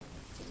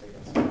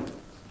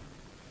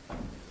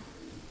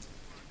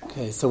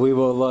Okay, so we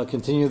will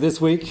continue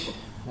this week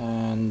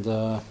and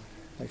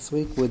next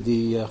week with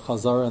the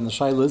Chazara and the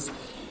Shailas.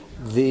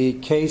 The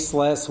case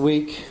last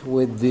week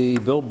with the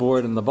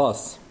billboard and the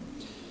bus.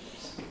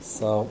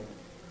 So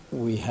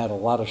we had a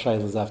lot of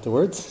Shailas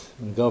afterwards.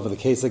 We'll go over the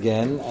case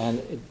again,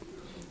 and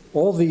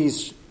all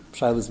these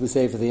Shailas we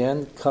say for the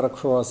end cut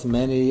across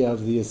many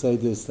of the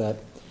Yesodis that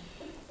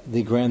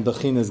the Grand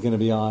Bechina is going to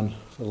be on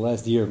for the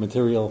last year of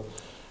material.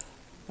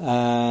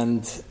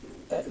 And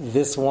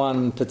this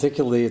one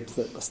particularly, it's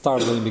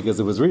startling because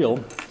it was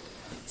real.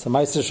 So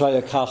Meister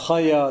Shaya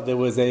Kachaya, there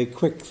was a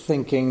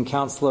quick-thinking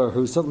counselor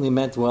who certainly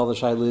meant well. The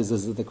Shaila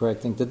is the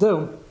correct thing to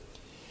do.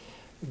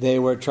 They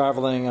were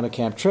traveling on a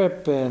camp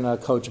trip in a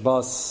coach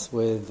bus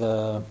with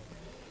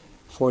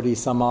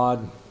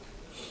 40-some-odd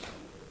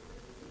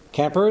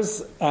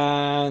campers,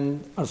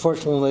 and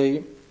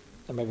unfortunately,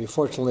 or maybe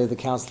fortunately, the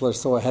counselor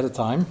saw ahead of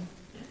time.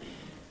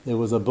 There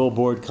was a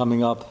billboard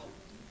coming up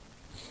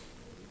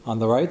on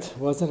the right,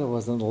 wasn't it? Or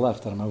was it on the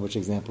left? I don't remember which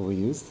example we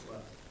used.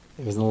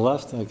 It was on the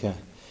left? Okay.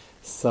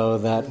 So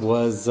that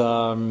was,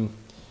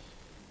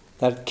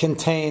 that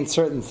contained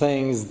certain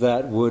things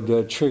that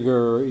would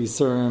trigger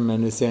Isurim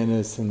and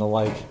Isenis and the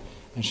like,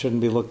 and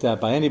shouldn't be looked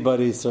at by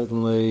anybody,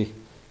 certainly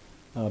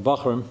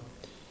Bachrim.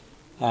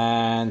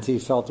 And he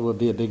felt it would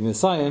be a big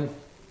Nisayan.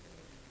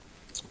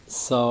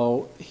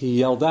 So he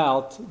yelled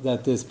out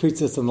that there's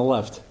preachers on the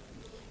left.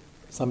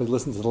 Somebody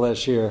listened to the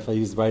last year if I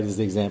used right as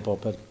the example,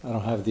 but I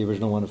don't have the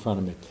original one in front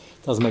of me.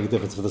 It doesn't make a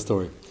difference for the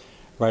story.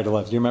 Right or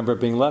left. Do you remember it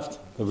being left?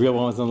 The real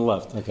one was on the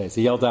left. Okay, so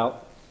he yelled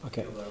out.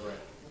 Okay.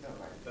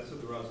 That's what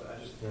the Rav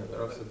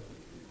said.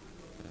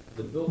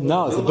 The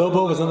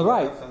billboard was on the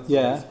right.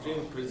 Yeah. The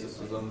Supreme Princess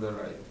was on the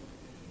right.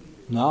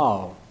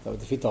 No, that would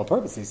defeat the whole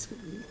purpose.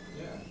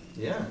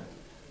 Yeah.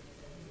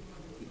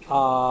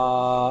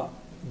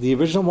 The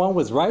original one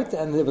was right,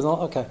 and it was on.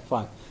 Okay,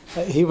 fine.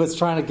 He was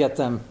trying to get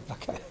them.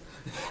 Okay.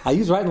 I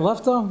use right and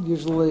left though.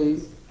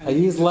 Usually, I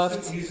use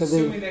left. He's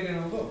assuming they're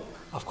going to look.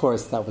 Of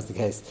course, that was the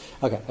case.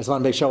 Okay, I just want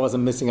to make sure I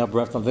wasn't missing up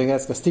left. I'm thinking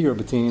that's a steer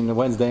between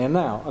Wednesday and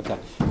now. Okay,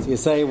 so you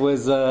say it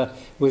was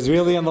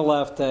really on the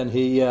left, and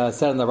he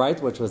said on the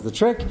right, which was the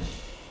trick.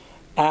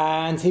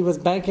 And he was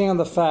banking on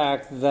the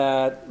fact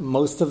that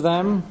most of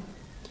them,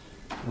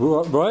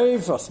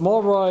 Roiv, a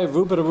small Roiv,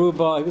 Ruba to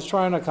Ruba, he was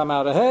trying to come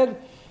out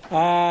ahead,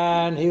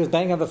 and he was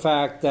banking on the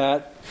fact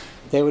that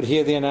they would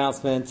hear the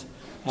announcement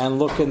and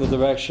look in the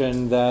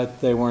direction that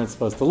they weren't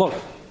supposed to look.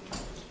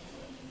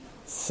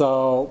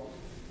 So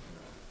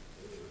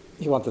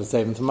he wanted to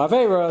save him from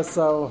Avera,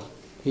 so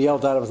he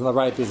yelled out it was on the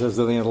right because it was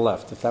really on the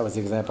left, if that was the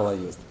example I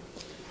used.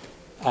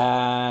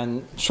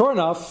 And sure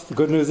enough, the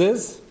good news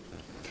is,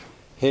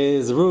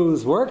 his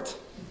ruse worked.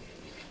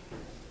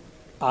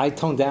 I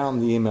toned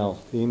down the email.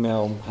 The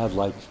email had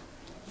like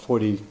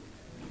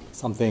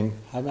 40-something.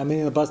 How many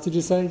in the bus did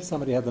you say?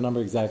 Somebody had the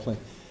number exactly.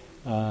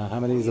 How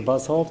many does the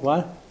bus hold?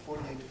 What?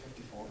 48 to 54.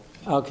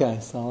 Okay,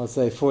 so let's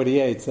say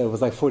 48. So it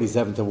was like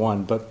 47 to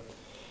 1. But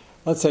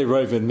let's say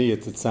Rav and me,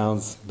 it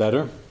sounds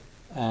better.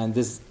 And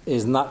this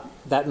is not,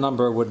 that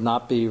number would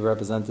not be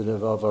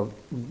representative of a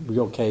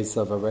real case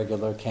of a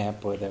regular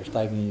camp where they're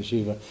staying in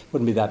yeshiva.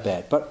 Wouldn't be that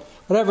bad. But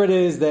whatever it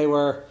is, they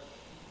were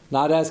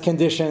not as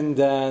conditioned,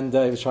 and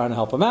he was trying to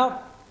help them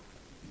out.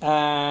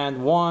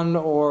 And one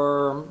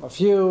or a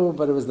few,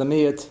 but it was the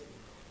miyat,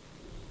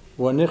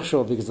 were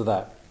nichshul because of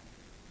that.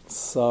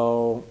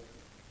 So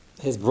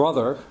his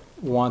brother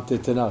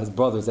wanted to know. His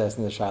brother's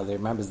asking the Shaila. He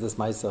remembers this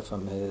Maisa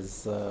from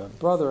his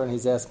brother, and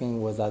he's asking,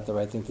 was that the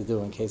right thing to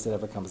do in case it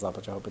ever comes up,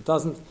 which I hope it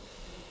doesn't.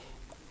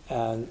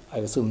 And I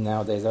assume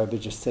nowadays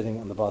everybody's just sitting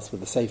on the bus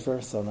with the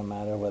safer, so no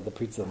matter whether the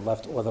preacher's on the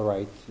left or the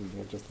right,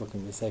 you're just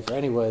looking at the safer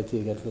anyway till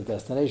you get to the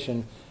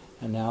destination.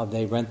 And now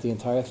they rent the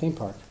entire theme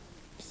park.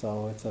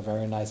 So it's a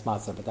very nice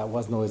matzah, but that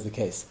wasn't always the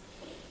case.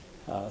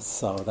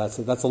 So that's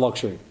a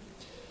luxury.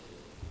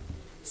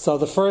 So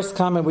the first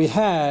comment we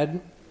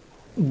had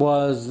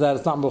was that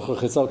it's not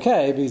muchach, it's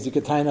okay, because you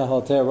could taina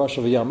halter Rosh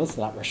Hashanah,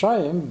 not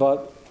Rashayim,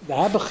 but the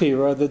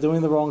Habachira, they're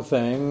doing the wrong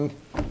thing,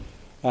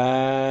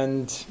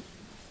 and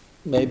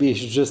maybe you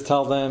should just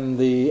tell them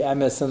the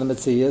emes and the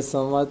Metzias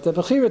and let the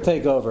Bechira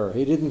take over.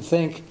 He didn't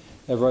think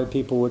that right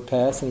people would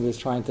pass, and he was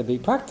trying to be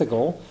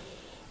practical,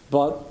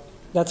 but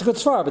that's a good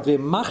svar. But to be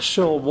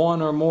machshel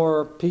one or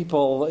more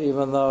people,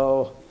 even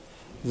though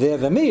they're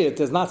the miyat,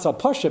 is not so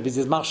pasha, because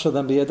he's machshel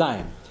them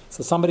biyadayim.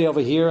 So somebody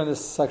over here in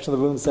this section of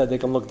the room said they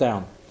can look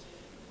down.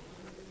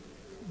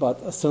 But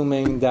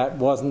assuming that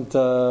wasn't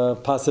a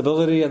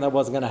possibility and that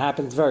wasn't going to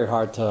happen, it's very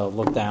hard to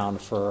look down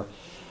for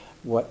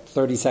what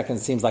 30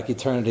 seconds seems like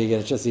eternity,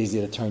 and it's just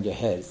easy to turn your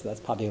head. So that's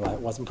probably why it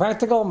wasn't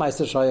practical.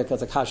 Ma'aser shaya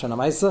because a kasha and a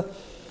ma'aser.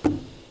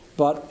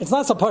 But it's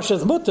not so pasha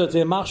as mutter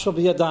to machshel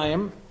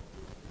biyadayim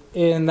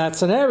in that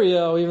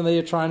scenario, even though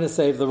you're trying to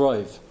save the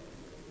roiv.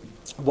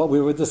 What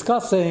we were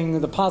discussing,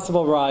 the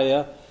possible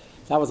raya,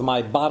 that was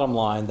my bottom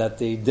line, that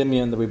the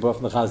Dimyan that we brought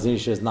from the Chazon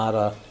Ish is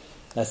not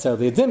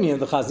necessarily a Dimyan.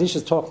 The Chazon Ish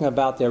is talking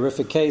about the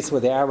horrific case where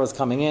the arrow is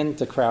coming in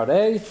to crowd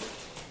A,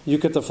 You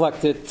could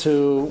deflect it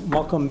to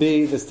Malkum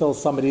B, there's still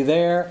somebody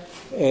there.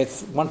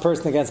 It's one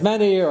person against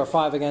many, or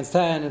 5 against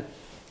 10.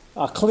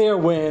 A clear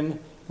win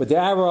with the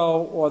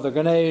arrow, or the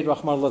grenade,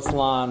 Rahman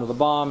al-Islam, or the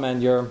bomb,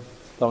 and you're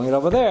throwing it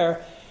over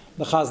there.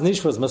 The Chazon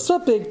Ish was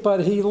Masupik,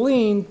 but he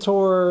leaned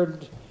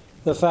toward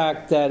the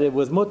fact that it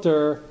was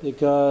mutter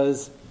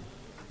because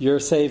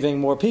you're saving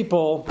more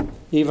people,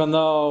 even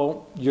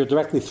though you're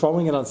directly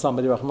throwing it on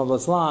somebody, Rahman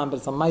al-Islam, but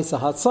it's a Maisa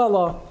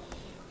Hatzala,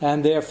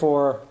 and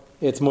therefore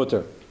it's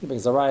mutter. He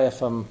brings a raya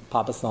from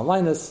Papas and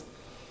Linus,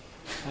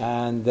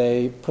 and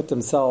they put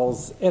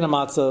themselves in a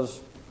matzav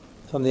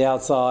from the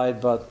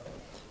outside, but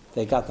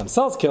they got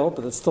themselves killed,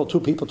 but it's still 2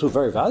 people, 2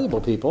 very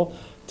valuable people,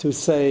 to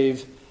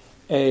save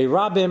a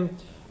Rabbim.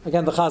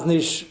 Again, the Chazon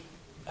Ish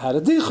had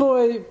a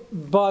dichoy,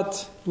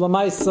 but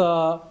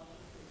Lamaisa,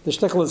 the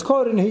shtickle is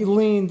quoted, and he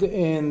leaned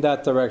in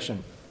that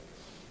direction.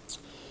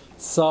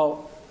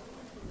 So,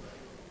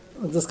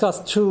 we'll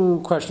discuss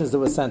 2 questions that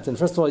were sent in.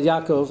 First of all,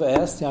 Yaakov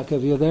asked,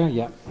 Yaakov, you're there?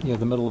 Yeah, you're in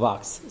the middle of the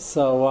box.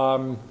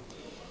 So,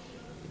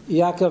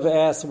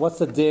 Yaakov asked, what's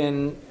the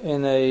din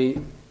in a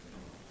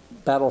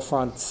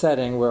battlefront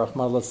setting where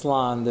Rahman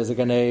al-Islam, there's a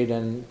grenade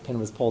and pin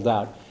was pulled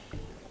out?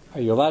 Are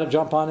you allowed to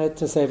jump on it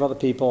to save other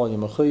people? Are you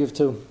mechuyev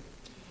to?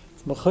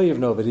 It's mechuyev,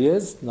 nobody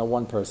is, no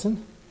one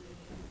person.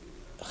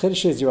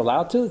 Chiddush is you're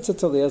allowed to.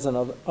 Tzitz Eliezer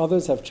and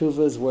others have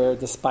tshuvas where,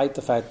 despite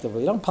the fact that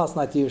we don't pass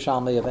like the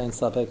Yerushalmi of Ein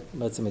Sapek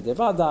Mitzvah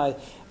Devadai,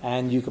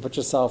 and you could put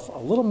yourself a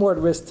little more at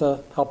risk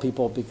to help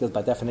people because,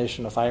 by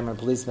definition, a fireman,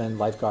 policeman,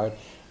 lifeguard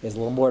is a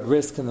little more at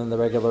risk than the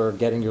regular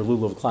getting your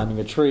lulav, climbing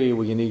a tree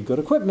where you need good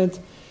equipment.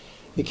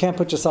 You can't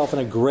put yourself in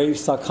a grave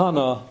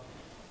sakana.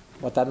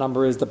 What that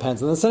number is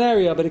depends on the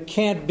scenario, but it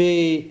can't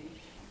be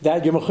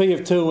that you're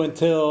mechuyev to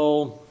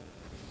until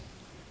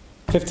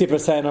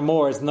 50% or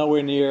more. It's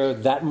nowhere near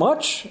that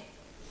much.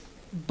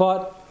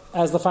 But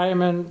as the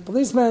fireman,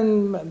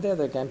 policeman, they're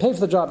getting paid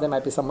for the job. They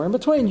might be somewhere in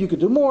between. You could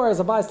do more as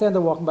a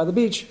bystander walking by the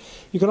beach.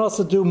 You can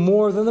also do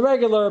more than the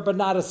regular, but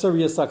not a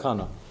serious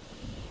sakana.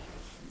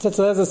 Tzitz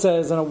Eliezer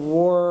says in a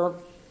war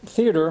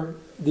theater,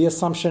 the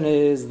assumption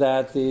is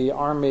that the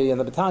army and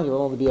the battalion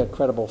will only be a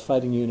credible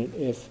fighting unit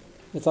if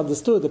it's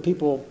understood that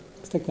people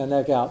stick their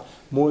neck out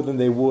more than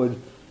they would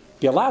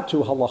be allowed to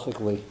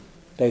halachically,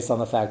 based on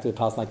the fact that it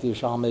passed like the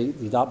Yerushalmi,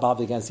 the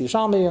Bavli against the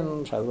Yerushalmi,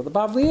 and try what the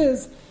Bavli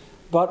is.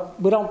 But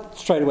we don't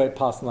straight away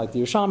pass like the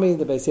Yerushalmi.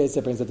 The Beis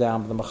Yosef brings it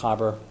down, but the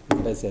Mechaber, the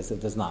Beis Yosef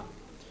does not.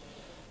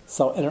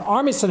 So in an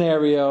army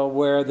scenario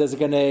where there's a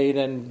grenade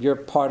and you're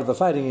part of the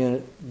fighting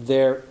unit,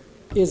 there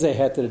is a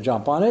heter to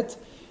jump on it.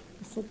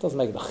 So it doesn't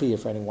make it a chiyuv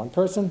for any one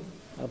person.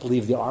 I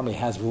believe the army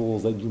has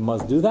rules that you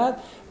must do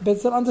that, but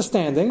it's an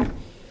understanding.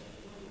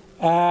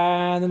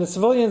 And in a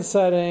civilian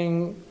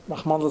setting,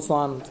 Rahman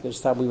al-Islam,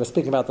 just how we were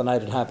speaking about the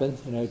night it happened,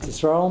 it's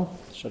Israel,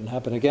 shouldn't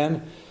happen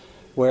again,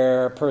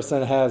 where a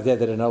person has, they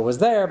didn't know it was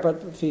there,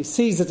 but if he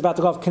sees it's about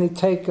to go off, can he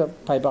take a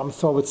pipe and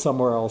throw it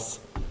somewhere else?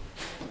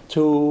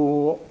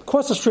 To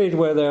cross the street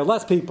where there are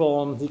less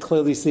people, and he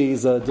clearly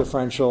sees a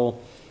differential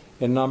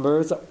in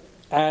numbers,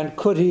 and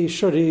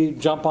should he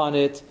jump on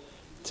it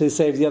to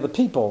save the other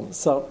people?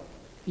 So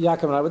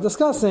Yaakov and I were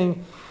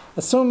discussing,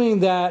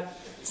 assuming that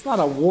it's not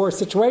a war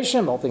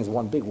situation, the whole thing's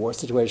one big war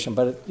situation,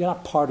 but you're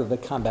not part of the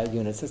combat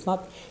units. It's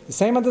not the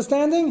same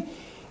understanding.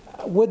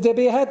 Would there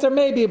be a heter?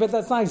 Maybe, but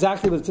that's not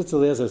exactly what Tzitz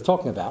Eliezer is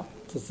talking about.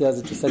 Tzitz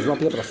Eliezer just says you won't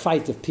be able to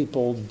fight if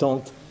people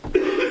don't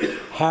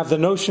have the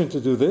notion to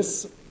do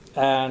this,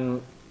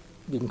 and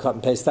you can cut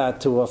and paste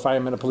that to a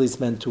fireman, a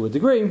policeman to a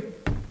degree.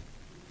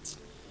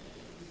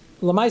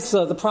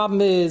 Lamaisa, the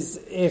problem is,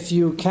 if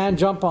you can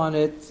jump on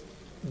it,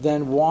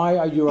 then why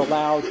are you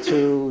allowed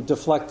to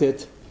deflect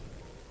it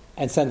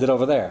and send it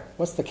over there?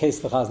 What's the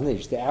case of the Chazon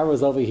Ish? The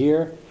arrow's over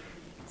here.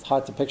 It's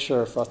hard for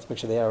us to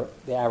picture the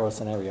arrow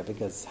scenario,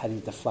 because how do you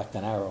deflect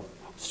an arrow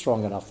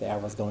strong enough? The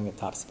arrow's going at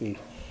top speed.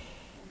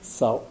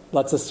 So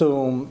let's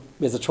assume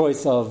there's a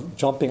choice of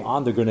jumping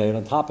on the grenade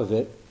on top of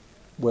it,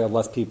 where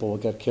less people will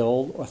get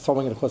killed, or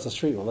throwing it across the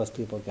street where less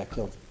people will get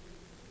killed.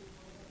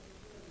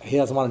 He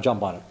doesn't want to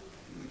jump on it,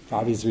 for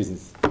obvious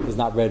reasons. He's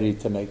not ready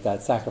to make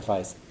that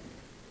sacrifice.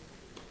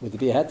 Would it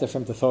be a heter for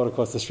him to throw it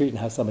across the street and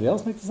have somebody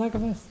else make the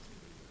sacrifice?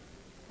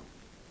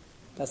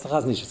 That's the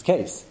Chazon Ish's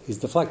case. He's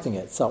deflecting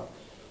it. So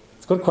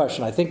it's a good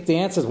question. I think the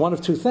answer is one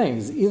of 2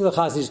 things. Either the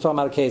Chazon Ish is talking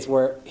about a case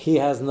where he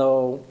has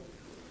no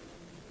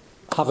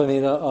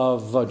havamina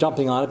of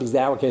jumping on it, because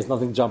our case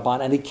nothing to jump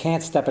on, and he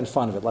can't step in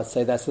front of it. Let's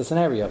say that's the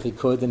scenario. If he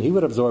could, then he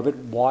would absorb it.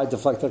 Why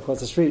deflect it across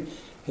the street?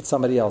 Hit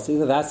somebody else.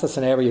 Either that's the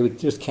scenario, he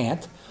just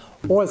can't,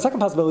 or the second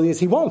possibility is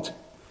he won't.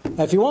 And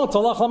if he won't,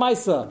 Talach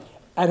Lamaisa,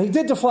 and he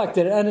did deflect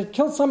it, and it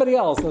killed somebody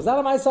else, was that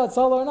a Maisa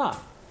Atzal or not?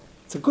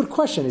 It's a good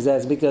question, he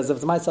says, because if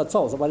it's a Maisa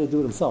Atzal, so why did he do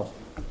it himself?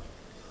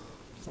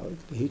 So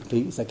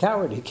he's a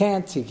coward, he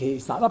can't,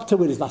 he's not up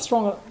to it, he's not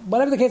strong,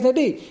 whatever the case may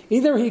be.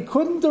 Either he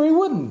couldn't or he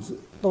wouldn't.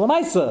 But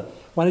Lamaisa,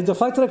 when he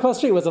deflected across the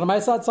street, was it a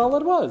Maisa Atzal?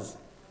 It was.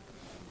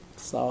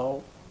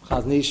 So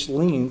Chazon Ish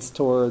leans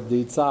toward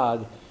the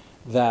tzad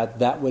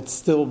that would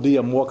still be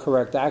a more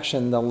correct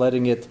action than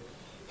letting it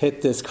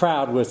hit this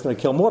crowd where it's going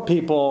to kill more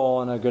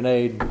people, and a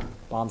grenade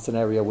bomb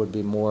scenario would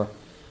be more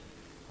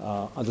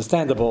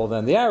understandable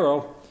than the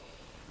arrow.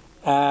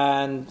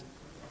 And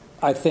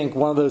I think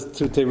one of those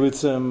two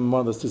terutzim,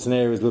 one of those two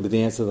scenarios will be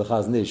the answer to the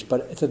Chazon Ish.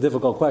 But it's a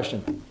difficult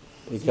question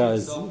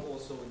because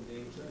also in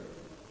danger.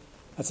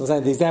 that's what I'm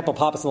saying. The example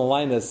pops in the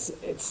Linus,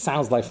 it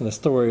sounds like from the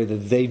story that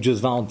they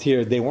just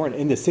volunteered. They weren't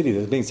in the city;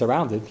 they were being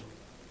surrounded.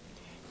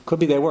 Could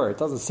be they were. It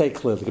doesn't say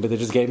clearly. Could be they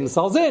just gave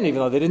themselves in, even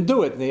though they didn't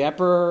do it. And the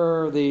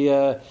emperor,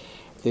 the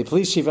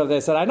police chief over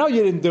there said, "I know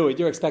you didn't do it.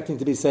 You're expecting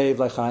to be saved,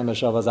 like Chaim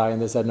Hashavazai."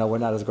 And they said, "No, we're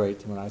not as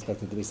great. We're not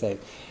expecting to be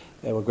saved."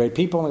 They were great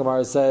people, and the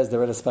Gemara says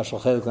they're in a special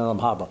chelik in Olam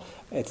Haba.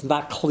 It's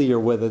not clear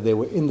whether they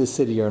were in the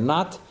city or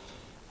not,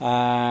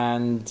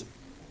 and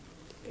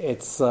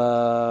it's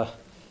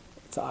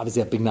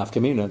obviously a big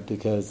nafkamina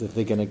because if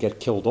they're going to get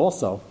killed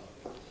also,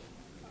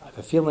 I have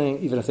a feeling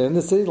even if they're in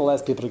the city, the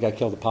last people to get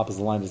killed at Papa's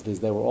line is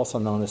because they were also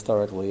known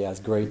historically as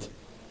great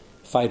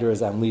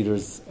fighters and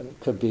leaders, and it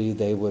could be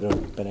they would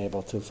have been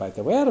able to fight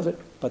their way out of it,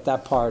 but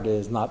that part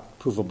is not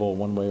provable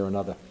one way or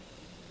another.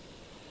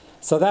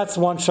 So that's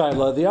one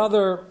shaila. The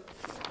other...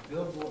 He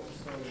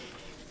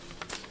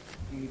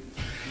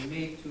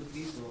made two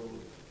people.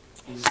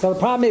 So the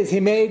problem is he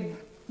made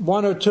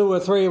one or two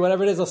or three,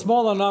 whatever it is, a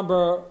smaller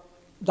number,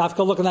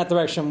 dafka look in that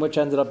direction, which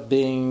ended up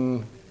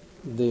being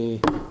the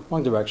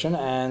wrong direction,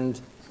 and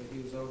So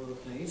he was over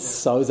with Neiva.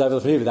 so is that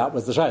l'fneiver. That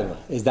was the shaila.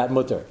 Is that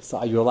mutter? So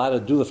are you allowed to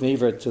do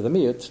l'fneiver to the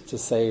miyut to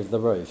save the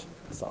roiv?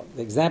 So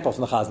the example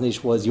from the Chazon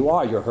Ish was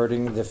you're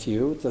hurting the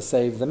few to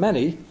save the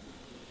many.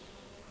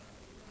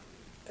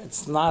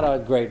 It's not a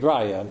great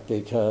raya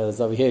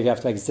because over here you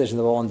have to make a decision.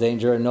 They're all in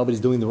danger and nobody's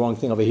doing the wrong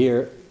thing. Over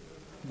here,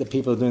 the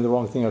people who are doing the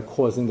wrong thing are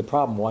causing the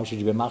problem. Why should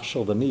you be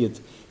machshel the miyut?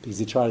 Because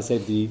you try to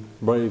save the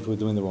brave who are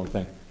doing the wrong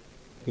thing,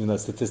 even though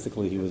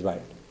statistically he was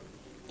right.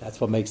 That's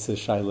what makes the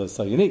shaila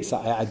so unique. So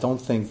I don't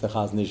think the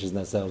Chazon Ish is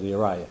necessarily a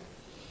raya.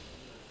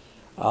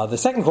 The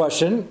second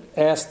question,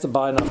 asked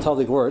by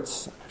Naftali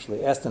Gewurz,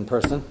 actually asked in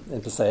person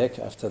in Passaic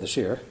after the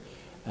shir,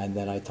 and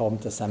then I told him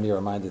to send me a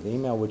reminder in the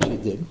email, which he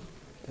did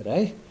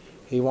today.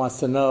 He wants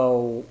to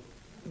know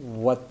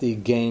what the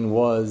gain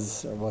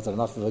was, or was it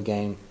enough of a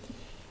gain.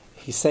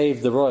 He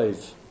saved the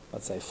roiv,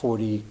 let's say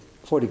 40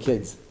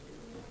 kids.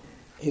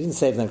 He didn't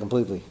save them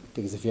completely,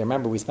 because if you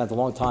remember, we spent a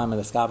long time in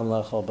the Skaven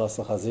Lechel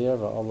Basa Chazir,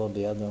 Va'olo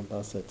B'yadno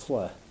Basa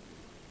Tzleh.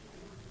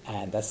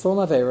 And that's still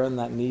an Avera, and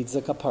that needs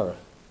a kapara.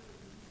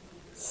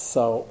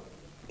 So,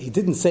 he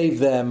didn't save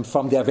them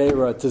from the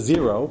Avera to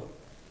zero.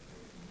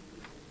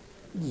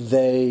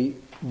 They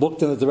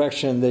looked in the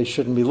direction they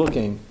shouldn't be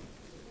looking,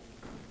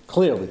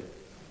 clearly.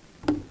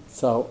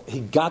 So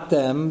he got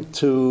them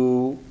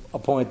to a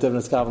point of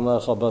Neskav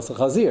Lechal Basa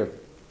Chazir.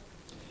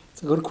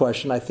 It's a good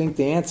question. I think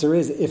the answer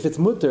is, if it's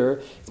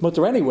mutter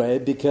anyway,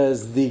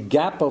 because the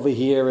gap over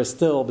here is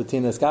still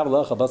between Neskav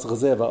Lechal Basa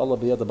Chazir and Allah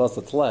B'yad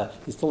Basa Tleh.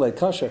 He's still a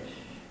kosher.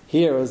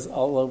 Here is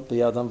Allah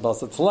B'yad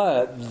Basa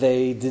Tleh.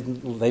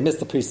 They missed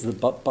the pieces.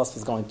 The bus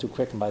was going too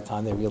quick, and by the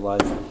time they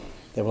realized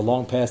they were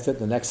long past it,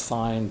 the next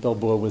sign,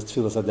 billboard, was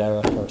Tfilas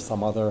Aderech or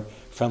some other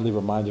friendly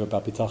reminder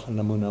about Bitachon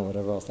Namuna,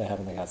 whatever else they have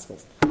in the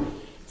Haskell's.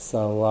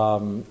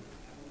 So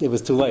it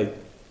was too late.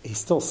 He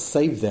still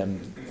saved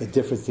them. The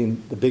difference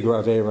between the bigger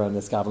Avera and the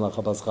Skaven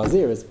Chabaz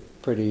Chazir is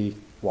pretty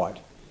wide.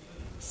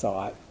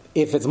 So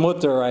if it's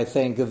mutter, I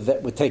think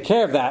that would take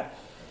care of that.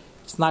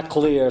 It's not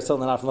clear,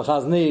 certainly not from the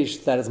Chazon Ish,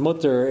 that it's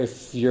mutter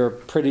if you're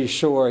pretty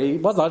sure. He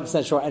wasn't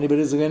 100% sure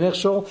anybody's going to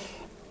nichshul,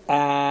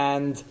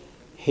 and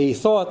he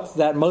thought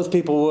that most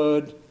people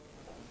would,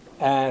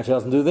 and if he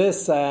doesn't do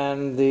this,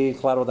 and the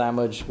collateral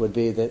damage would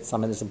be that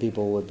some innocent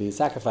people would be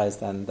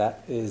sacrificed, and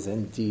that is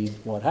indeed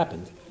what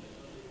happened.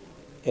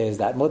 Is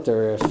that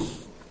mutter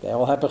if they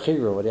all have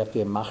bechira? Would you have to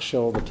be a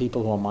machshel, the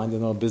people who are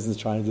minding their own business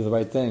trying to do the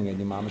right thing, and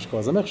your mamish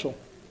cause a machshel?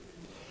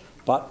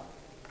 But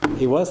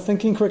he was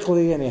thinking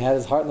quickly, and he had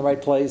his heart in the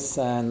right place,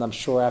 and I'm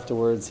sure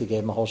afterwards he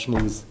gave him a whole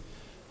shmooze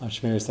on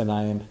Shmir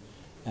Sinayim,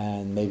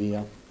 and maybe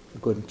a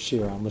good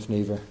shir on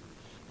Lifnever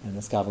and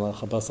the Skav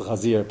Chabasa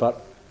Chazir.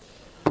 But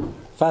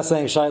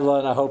fascinating shaila,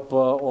 and I hope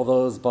all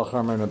those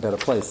Bachram are in a better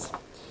place.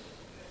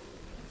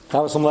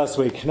 That was from last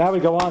week. Now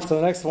we go on to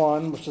the next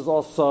one, which is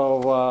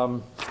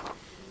also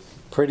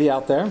pretty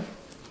out there.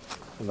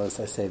 You'll notice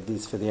I saved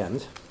these for the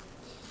end.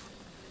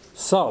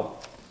 So,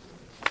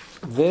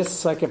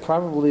 this I could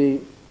probably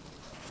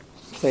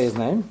say his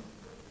name.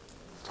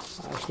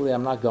 Actually,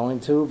 I'm not going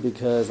to,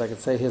 because I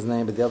could say his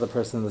name, but the other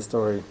person in the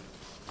story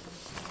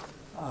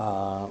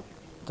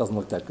doesn't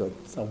look that good.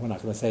 So we're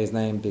not going to say his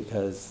name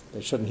because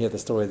they shouldn't hear the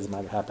story. This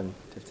might have happened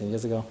 15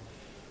 years ago.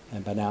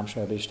 And by now I'm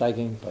sure I'll be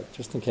steiging, but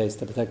just in case,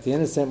 to protect the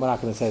innocent, we're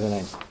not going to say the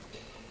name.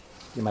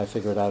 You might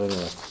figure it out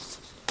anyway.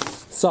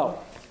 So,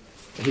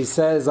 he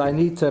says, I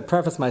need to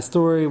preface my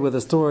story with a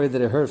story that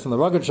I heard from the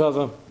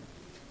Rogatchaver.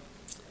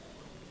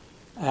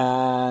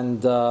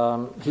 And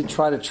he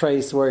tried to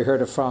trace where he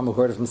heard it from, who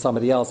heard it from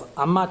somebody else.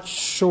 I'm not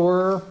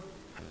sure.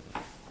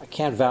 I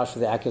can't vouch for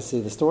the accuracy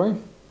of the story.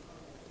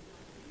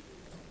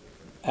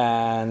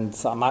 And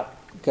so I'm not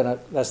going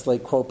to necessarily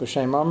quote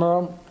B'Shem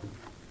Amaro.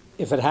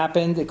 if it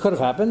happened, it could have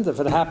happened. If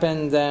it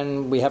happened,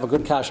 then we have a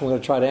good question. We're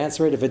going to try to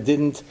answer it. If it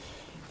didn't,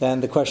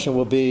 then the question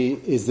will be,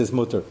 is this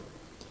mutter?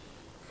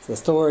 So the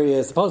story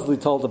is supposedly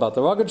told about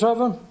the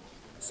Rogatchaver,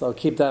 so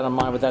keep that in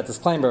mind with that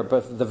disclaimer.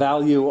 But the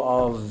value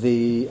of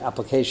the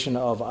application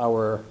of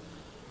our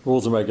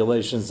rules and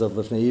regulations of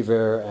Lifnei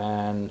Iver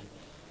and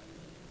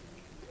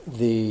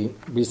the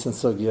recent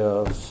sugya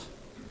of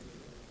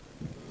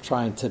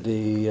trying to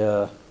be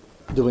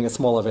doing a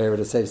smaller area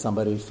to save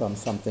somebody from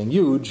something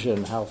huge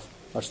and how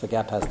much the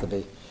gap has to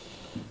be.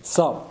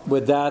 So,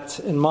 with that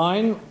in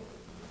mind,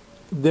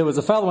 there was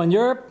a fellow in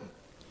Europe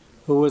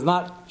who was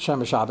not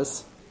Shomer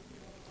Shabbos,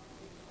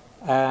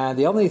 and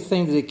the only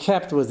thing that he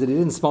kept was that he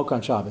didn't smoke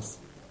on Shabbos,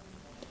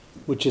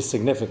 which is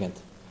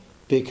significant,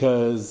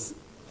 because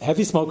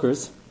heavy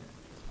smokers,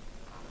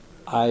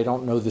 I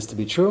don't know this to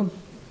be true,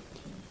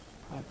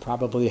 I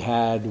probably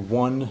had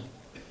one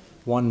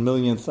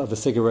millionth of a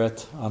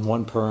cigarette on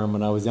one perm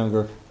when I was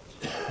younger.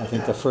 I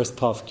think the first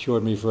puff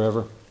cured me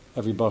forever.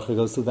 Every bacher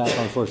goes through that,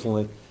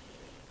 unfortunately.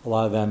 A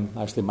lot of them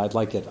actually might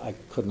like it. I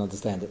couldn't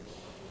understand it.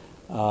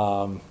 I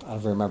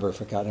don't remember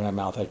if it got in my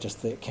mouth. I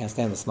just can't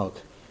stand the smoke.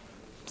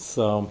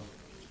 So,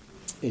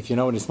 if you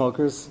know any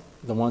smokers,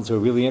 the ones who are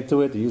really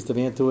into it, who used to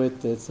be into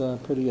it, it's a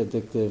pretty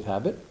addictive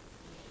habit.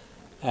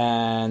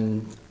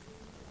 And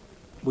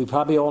we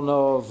probably all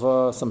know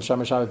of some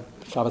Shomer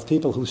Shabbos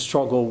people who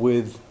struggle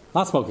with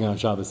not smoking on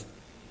Shabbos.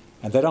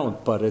 And they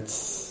don't, but it's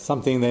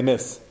something they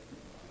miss,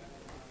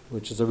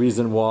 which is a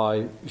reason why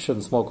you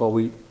shouldn't smoke all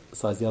week.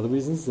 Besides the other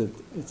reasons, it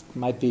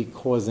might be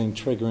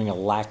triggering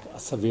a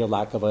severe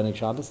lack of Einik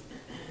Shabbos.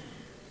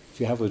 If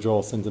you have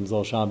withdrawal symptoms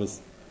all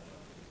Shabbos,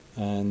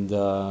 and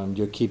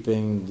you're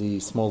keeping the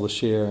smallest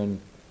share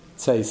in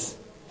tzeis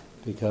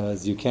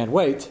because you can't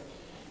wait,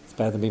 it's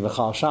better than being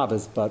Machal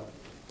Shabbos, but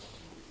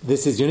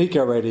this is unique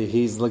already.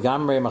 He's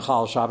Legamre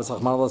Machal Shabbos,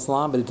 Rachmana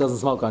litzlan, but he doesn't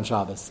smoke on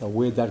Shabbos. So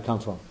where'd that come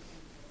from?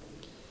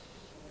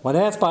 When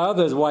asked by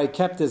others why he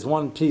kept this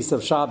one piece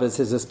of Shabbos,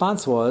 his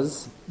response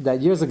was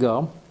that years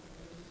ago,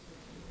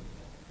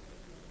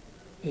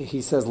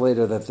 he says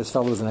later that this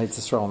fellow was in Eretz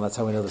Yisrael, and that's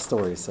how we know the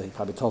story. So he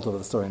probably told over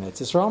the story in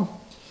Eretz Yisrael.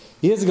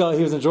 Years ago,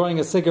 he was enjoying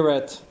a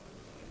cigarette,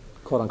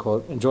 quote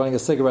unquote, enjoying a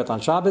cigarette on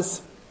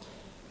Shabbos,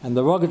 and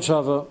the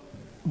Rogatchaver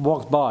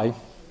walked by.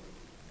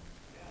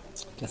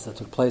 I guess that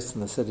took place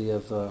in the city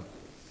of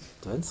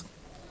Dvinsk.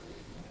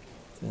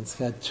 Dvinsk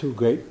had two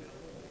great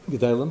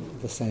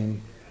Gedolim, the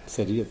same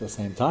city at the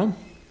same time,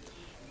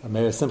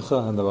 Meir Simcha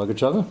and the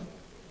Rogatchaver.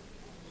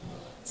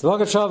 So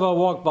Rogatchaver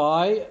walked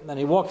by, then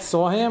he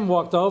saw him,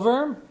 walked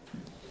over,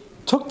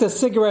 took the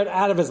cigarette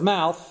out of his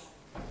mouth.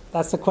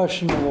 That's the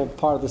questionable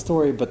part of the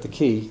story, but the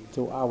key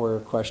to our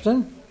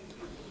question.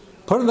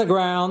 Put it on the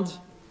ground,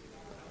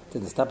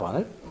 didn't step on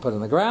it, put it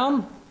on the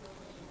ground,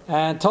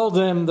 and told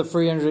him, the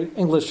free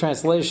English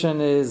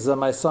translation is,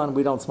 my son,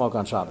 we don't smoke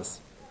on Shabbos.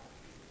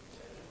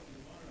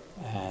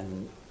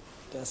 And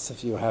yes,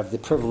 if you have the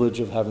privilege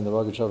of having the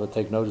Rogatchaver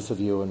take notice of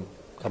you and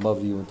come over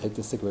to you and take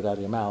the cigarette out of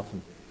your mouth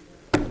and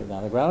put it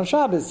on the ground on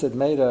Shabbos, it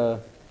made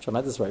a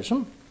tremendous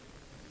ration.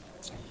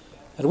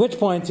 At which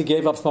point he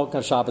gave up smoking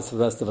on Shabbos for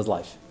the rest of his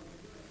life.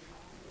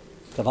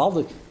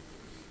 Gavaldik.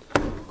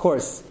 Of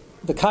course,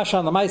 the kasha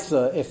on the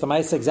Maisa, if the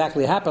Maisa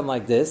exactly happened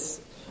like this,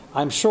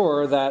 I'm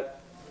sure that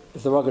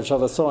if the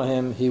Rogatchaver saw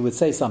him, he would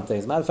say something.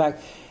 As a matter of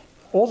fact,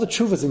 all the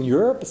tshuvas in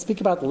Europe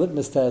speak about the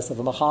litmus test of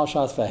a Machal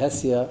Shas for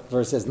Hesia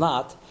versus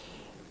not.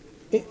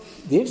 The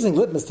interesting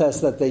litmus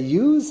test that they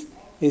use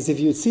is if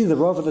you see the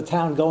rov of the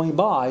town going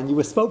by and you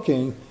were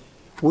smoking,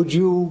 would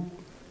you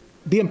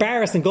be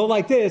embarrassed and go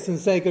like this and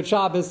say Good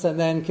Shabbos and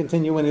then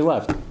continue when he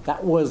left?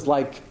 That was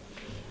like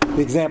the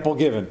example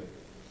given.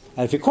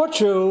 And if he caught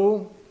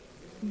you,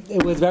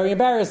 it was very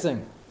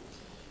embarrassing.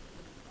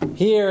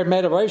 Here it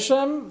made a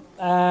Rosham,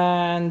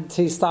 and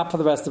he stopped for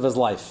the rest of his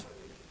life.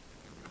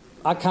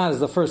 Akan is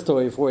the first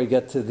story before we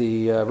get to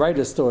the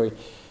writer's story.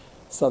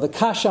 So the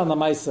kasha on the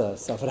Maisa.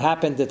 So if it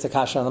happened, it's a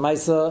kasha on the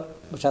Maisa,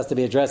 which has to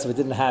be addressed. If it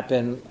didn't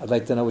happen, I'd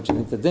like to know what you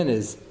think the din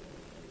is.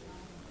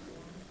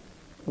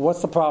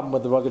 What's the problem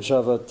with the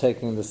Rogatchaver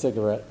taking the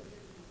cigarette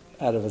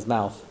out of his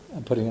mouth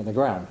and putting it on the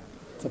ground?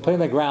 So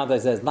putting it on the ground,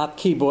 it says, not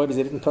keyboard, because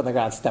he didn't put it on the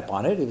ground, step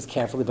on it. He was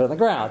carefully put it on the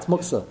ground. It's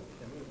muksa.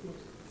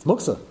 It's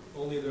muksa.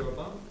 Only the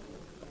Rabban?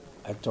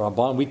 At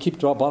Rabban, we keep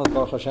Rabban,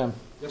 Baruch Hashem.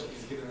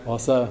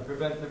 Also,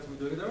 Prevent him from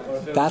doing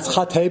it. that's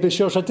Chatei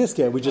B'Shir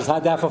Shatiske. We just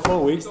had that for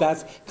 4 weeks.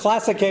 That's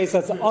classic case.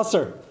 That's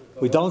usher.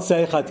 We don't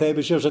say Chatei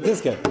B'Shir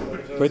Shatiske.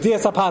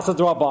 Retias Apasa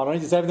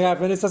Rabban. You say everything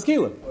after Mitzvah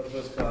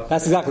Skila.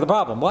 That's exactly the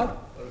problem. What?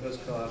 What if it was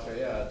Kal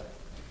achrayus?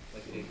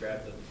 Like he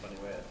grabbed it in a funny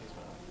way at his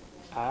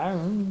mouth. I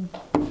don't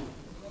know.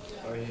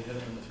 Or he hit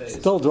him in the face.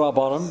 Still drop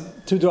on him.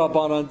 2 drop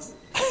on him.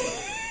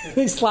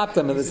 He slapped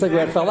him and the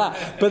cigarette fell out.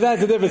 But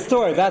that's a different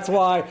story. That's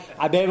why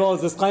I made all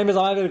those disclaimers.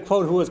 I'm not going to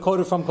quote who was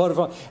quoted from.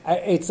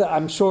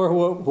 I'm sure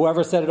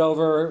whoever said it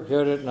over,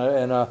 heard it in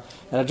a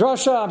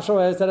drasha, I'm sure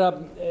I set it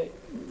up,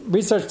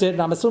 researched it,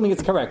 and I'm assuming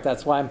it's correct.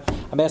 That's why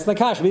I'm asking the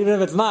kasha. But even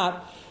if it's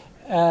not,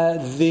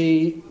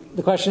 the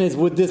question is,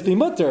 would this be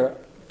mutter?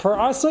 Per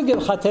our sugya,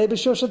 Chatei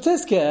B'Shir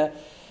Shatiske,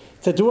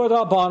 To do a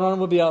Rabbanon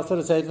would be also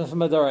to say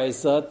from a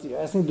Daraisa. You're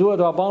asking do a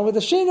Rabbanon with a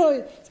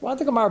Shinoi. So why did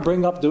the Gemara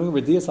bring up doing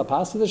Redias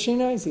Hapas with the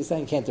Shinoi? He's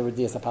saying you can't do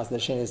Redias Hapas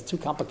with the Shinoi. It's too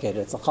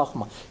complicated. It's a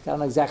Chachma. You don't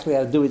know exactly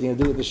how to do it. You can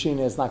do it with the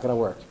Shinoi. It's not going to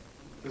work.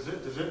 Does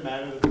it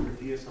matter that the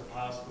Redias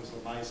Hapas was a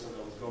Maisa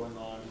that was going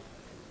on?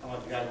 How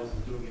much the guy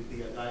wasn't doing it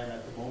the Adayim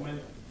at the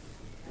moment?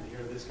 And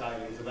here this guy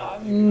is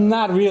about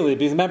Not really,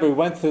 because remember,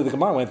 the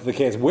Gemara went through the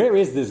case. Where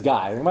is this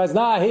guy? The Gemara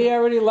says, he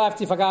already left.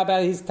 He forgot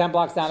about it. He's 10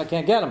 blocks down. I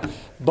can't get him.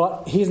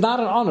 But he's not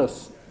an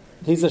Anus.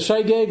 He's a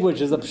Shegeg,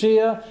 which is a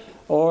Pshia,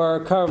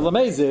 or Karav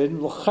Lamezid.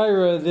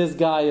 L'chaira, this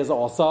guy is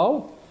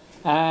also.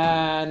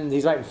 And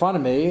he's right in front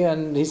of me,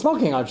 and he's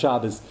smoking on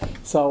Shabbos.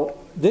 So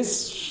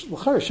this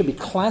l'chaira should be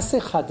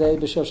classic Chadei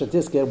B'Shel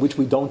Shatiska, which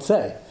we don't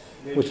say,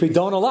 which we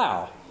don't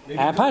allow. And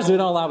apparently we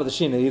don't allow with the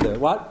Shina either.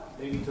 What?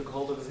 Maybe he took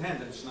hold of his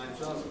hand and Shnaim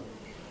Shazim.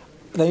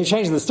 Then you're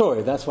changing the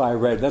story. That's why I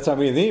read. That's why I'm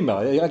reading the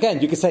email.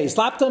 Again, you could say he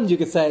slapped him. You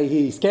could say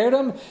he scared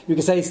him. You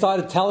could say he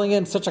started telling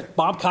him such a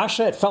bomb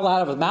kasha, it fell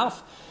out of his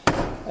mouth.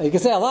 You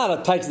could say a lot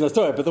of types in the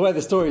story, but the way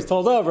the story is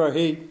told over,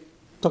 he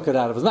took it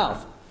out of his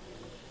mouth.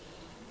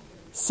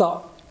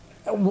 So,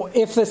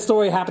 if the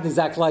story happened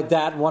exactly like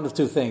that, one of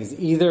two things.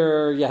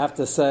 Either you have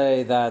to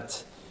say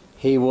that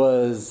he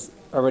was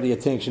already a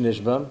Tinkshin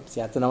Ishba, so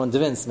you have to know in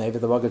Devins. Maybe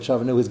the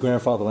Rogatchaver knew his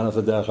grandfather went off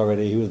the derech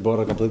already. He was brought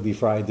up completely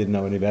fried, didn't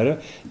know any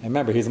better. And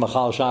remember, he's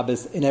Machal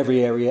Shabbos in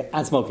every area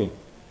and smoking.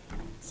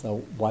 So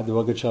why the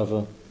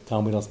Rogatchaver tell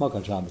him we don't smoke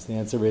on Shabbos? The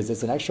answer is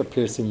it's an extra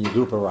piercing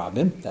Yegupa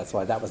Rabin. That's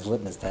why that was the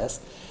litmus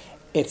test.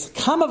 It's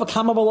kama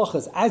v'kama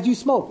malachas. As you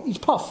smoke, each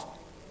puff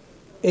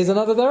is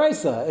another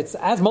deraisa. It's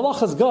as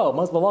malachas go.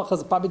 Most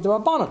malachas are probably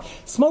derabbanan.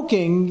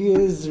 Smoking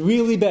is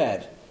really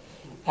bad.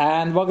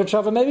 And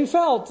Rogatchaver maybe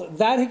felt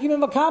that he gave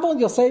him a kabel and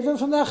you'll save him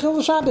from the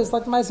Achil Shabbos,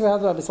 like the Meister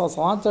had Rabbi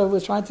Salanter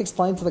was trying to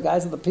explain to the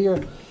guys at the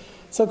pier.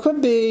 So it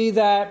could be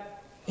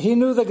that he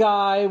knew the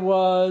guy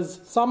was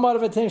somewhat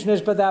of a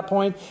Tinshnish at that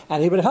point,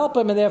 and he would help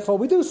him, and therefore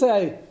we do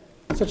say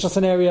such a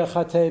scenario,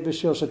 Chatei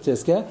B'Shil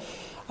Shatiske.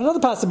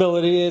 Another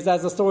possibility is,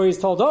 as the story is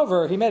told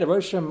over, he made a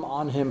roshim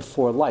on him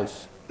for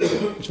life,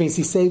 which means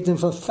he saved him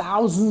from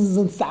thousands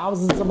and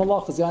thousands of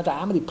malachas. You know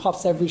how many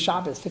puffs every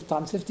Shabbos? 5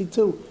 times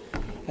 52.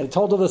 And he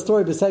told over the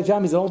story, B'Seif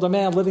Yam, he's an older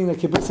man living in the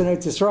kibbutz in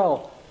Eretz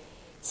Yisrael.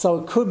 So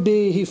it could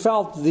be he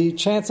felt the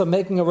chance of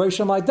making a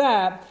roshim like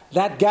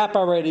that gap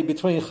already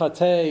between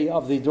Chatei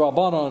of the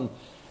Drabanon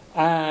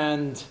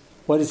and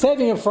what he's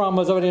saving him from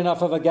was already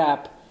enough of a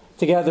gap,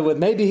 together with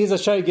maybe he's a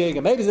Shogig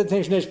and maybe he's a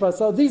Tinsh Nishba.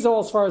 So these are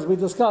all as far as we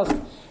discussed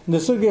in the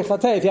Sugi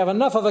Chatei. If you have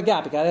enough of a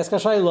gap, you got to ask a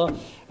Shaila.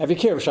 Every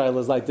Kir Shaila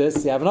is like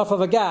this. You have enough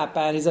of a gap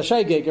and he's a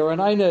Shogig or an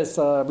Einus,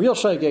 a real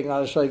Shogig,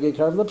 not a Shogig,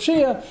 Karav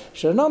L'Pshia,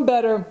 should have known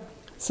better.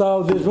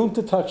 So there's room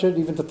to touch it,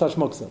 even to touch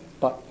Muktzah.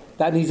 But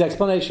that needs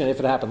explanation if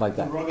it happened like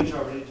that.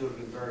 Rogatchaver needed to have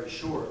been very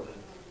sure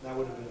that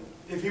would have been,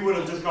 if he would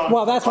have just gone.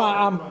 Well, that's why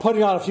I'm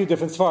putting on a few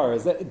different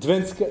svaras.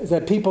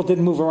 That people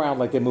didn't move around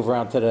like they move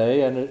around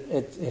today, and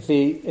if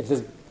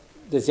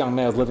this young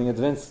man was living in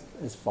Dvinsk,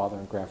 his father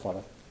and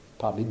grandfather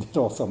probably did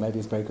also, maybe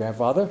his great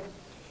grandfather,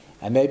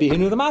 and maybe he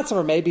knew the matzah,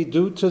 or maybe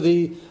due to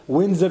the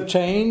winds of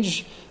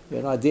change. You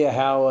have no idea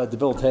how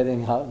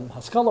debilitating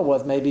Haskalah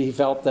was. Maybe he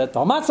felt that the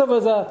matzah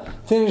was a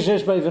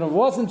Tinsh, but even if it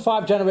wasn't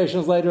 5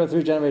 generations later or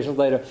 3 generations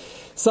later.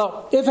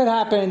 So if it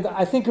happened,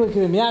 I think we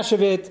could miyashiv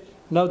it.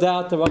 No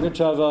doubt the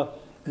Rogatchaver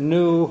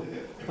knew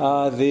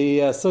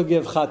the sugi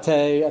of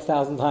Chatei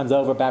 1,000 times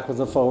over,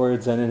 backwards and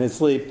forwards, and in his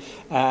sleep.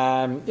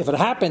 If it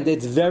happened,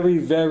 it's very,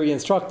 very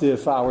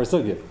instructive for our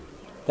sugi.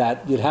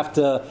 That you'd have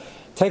to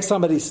take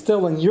somebody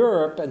still in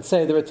Europe and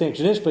say they're a Tinsh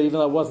Nishba, even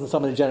though it wasn't so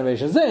many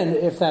generations in,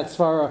 if that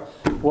Svara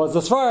was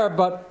the Svara.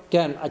 But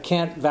again, I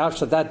can't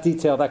vouch that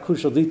detail, that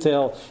crucial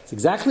detail, is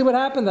exactly what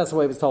happened. That's the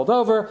way it was told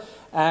over.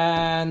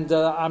 And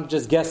I'm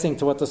just guessing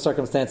to what the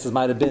circumstances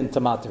might have been to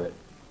matter it.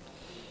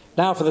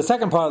 Now for the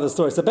second part of the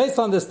story. So based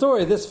on this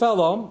story, this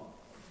fellow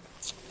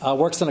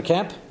works in a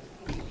camp.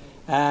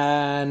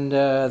 And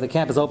the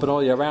camp is open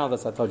all year round.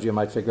 As I told you, you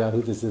might figure out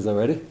who this is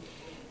already,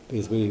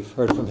 because we've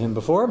heard from him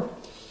before.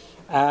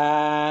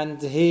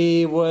 And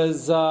he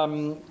was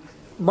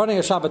running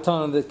a Shabbaton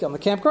on the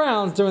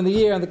campgrounds during the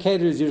year, and the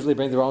caterers usually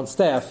bring their own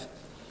staff.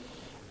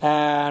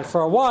 And for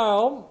a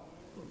while,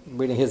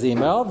 reading his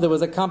email, there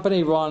was a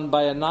company run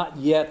by a not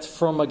yet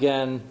from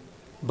again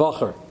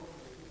Bacher.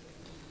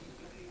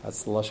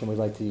 That's the lashon we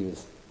like to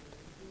use.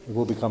 He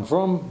will become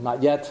from,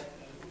 not yet,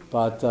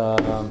 but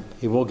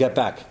he will get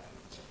back.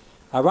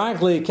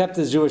 Ironically, he kept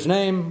his Jewish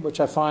name, which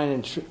I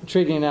find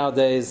intriguing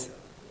nowadays.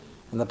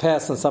 In the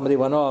past, when somebody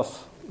went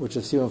off, which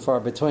is few and far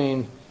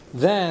between,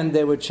 then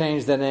they would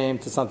change their name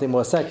to something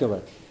more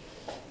secular.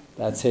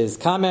 That's his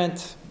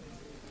comment.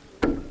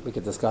 We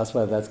could discuss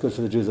whether that's good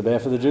for the Jews or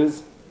bad for the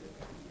Jews.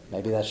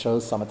 Maybe that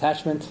shows some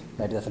attachment.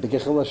 Maybe that's a big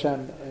Yichul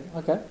Hashem.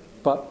 Okay.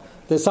 But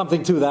there's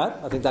something to that.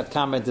 I think that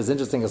comment is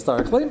interesting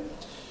historically.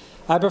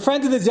 I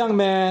befriended this young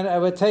man. I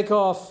would take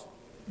off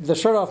the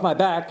shirt off my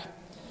back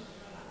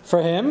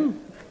for him.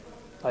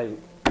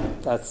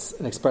 That's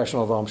an expression,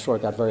 although I'm sure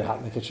it got very hot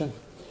in the kitchen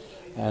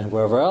and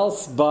wherever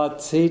else,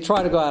 but he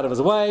tried to go out of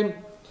his way.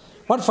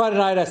 One Friday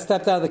night, I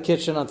stepped out of the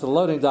kitchen onto the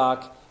loading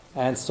dock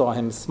and saw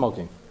him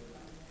smoking.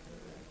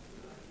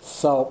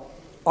 So,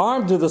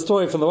 armed with the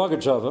story from the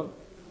Rogatchaver,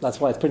 that's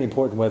why it's pretty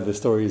important whether the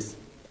story is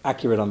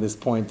accurate on this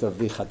point of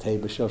Vichatei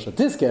B'Shosha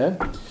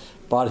Tiske,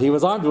 but he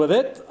was armed with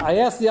it. I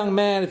asked the young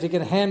man if he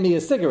could hand me a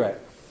cigarette.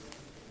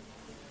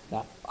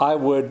 Now,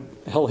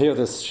 he'll hear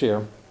this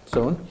shir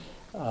soon,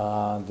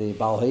 the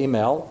Baal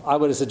email. I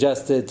would have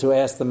suggested to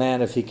ask the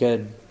man if he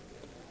could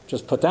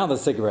just put down the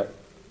cigarette.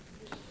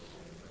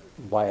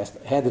 Why I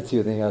handed it to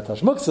you the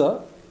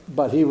Tashmuksa,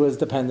 but he was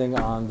depending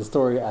on the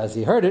story as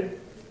he heard it.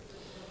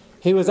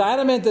 He was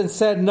adamant and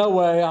said, "No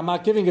way, I'm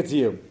not giving it to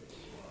you."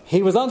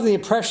 He was under the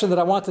impression that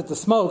I wanted to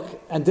smoke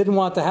and didn't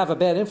want to have a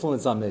bad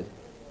influence on me.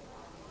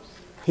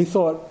 He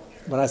thought,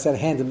 when I said,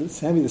 hand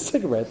me the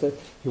cigarette, that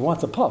he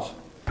wants a puff.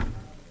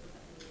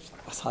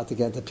 It's hard to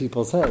get into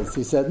people's heads.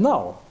 He said,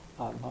 "No,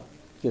 I'm not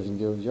giving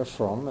you, you're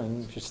from,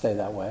 and you should stay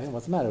that way.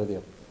 What's the matter with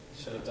you?"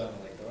 Should have done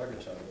it like the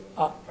Rogatchaver.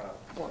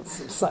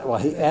 Well,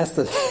 he asked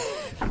it.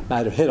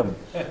 Might have hit him.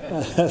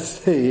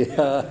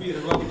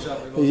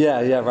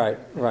 Yeah, right.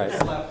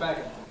 Slap back.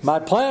 My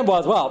plan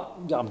was,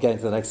 I'm getting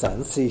to the next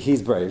sentence.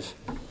 He's brave.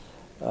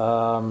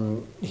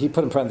 He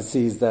put in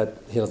parentheses that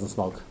he doesn't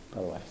smoke,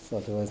 by the way. So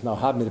there was no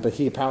habit, but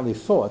he apparently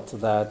thought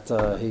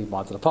that he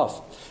wanted a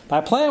puff.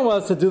 My plan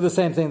was to do the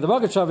same thing the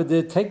Rogatchaver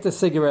did, take the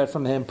cigarette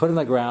from him, put it on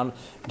the ground,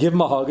 give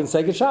him a hug, and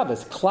say good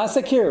Shabbos.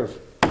 Classic Kirv.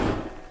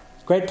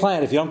 Great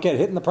plan. If you don't get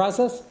hit in the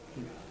process,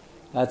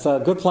 that's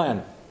a good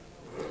plan.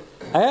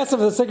 I asked him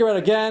for the cigarette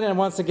again, and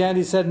once again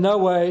he said, "No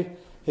way."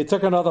 He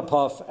took another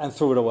puff and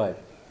threw it away.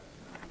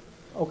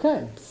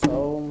 Okay,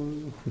 so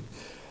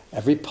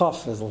every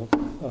puff is a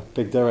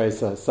big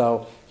deresa.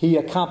 So he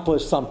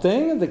accomplished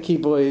something, the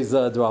kibbutz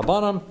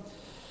d'Rabbanan.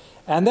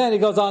 And then he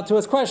goes on to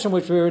his question,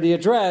 which we already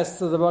addressed.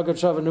 The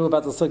Rogatchaver knew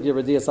about the sugya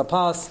Redias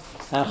Apas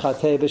and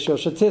Chatei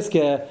B'Shosha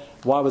Tiske.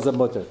 Why was it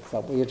mutter? So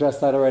we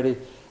addressed that already.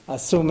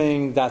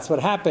 Assuming that's what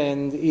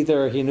happened,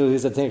 either he knew he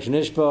was a Tink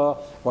Nishba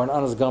or an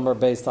Anas Gomer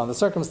based on the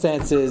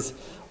circumstances,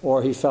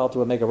 or he felt it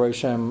would make a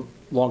Roshem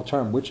long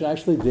term, which it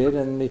actually did.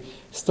 And the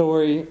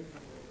story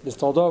is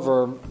told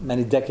over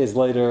many decades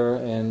later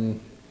in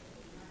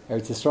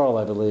Eretz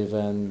Yisrael, I believe,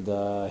 and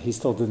he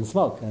still didn't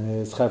smoke. And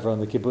his chevra in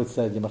the kibbutz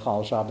said,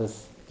 "Yimachal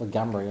Shabbos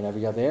Gamri in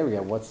every other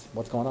area.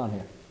 What's going on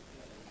here?"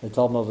 They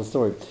told him of the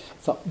story.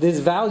 So there's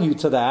value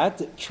to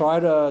that.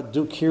 Try to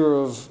do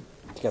kiruv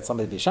to get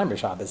somebody to be Shemer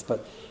Shabbos,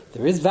 but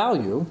there is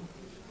value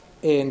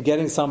in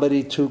getting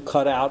somebody to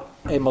cut out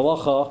a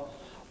malacha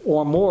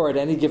or more at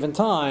any given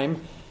time,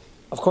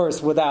 of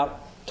course, without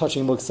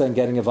touching muksa and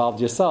getting involved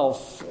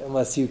yourself,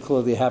 unless you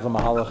clearly have a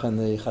mahalach in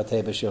the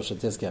Chatei B'Shosha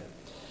Tiske.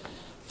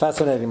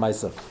 Fascinating,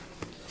 Maisa.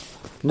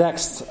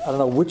 Next, I don't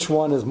know which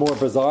one is more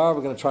bizarre.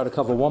 We're going to try to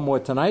cover one more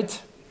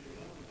tonight.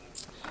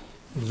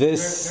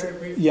 This, very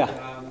briefly, yeah.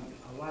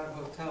 A lot of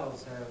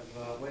hotels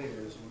have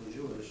waiters who are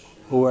Jewish.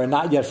 Who are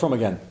not yet from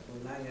again.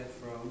 Who are not yet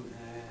from,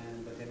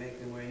 but they make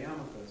them wear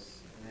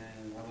yarmulkes.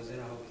 And I was in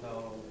a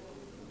hotel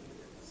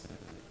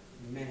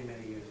many,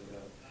 many years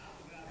ago.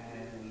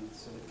 And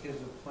so the kids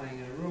were playing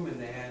in a room, and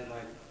they had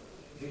like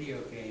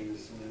video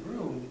games in the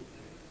room.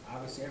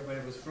 Obviously,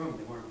 everybody was from.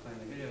 They weren't playing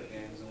the video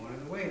games. And one of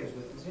the waiters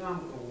with his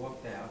yarmulke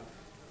walked out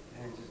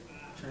and just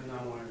turned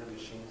on one of the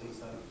machines and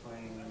started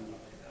playing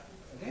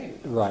a game.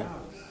 Right.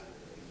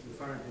 In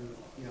front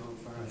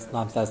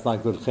of That's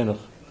not good chinuch.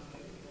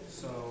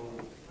 So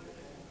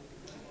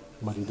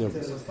What do you do?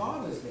 there's a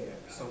father's there.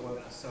 So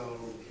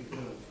he could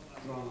have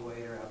thrown the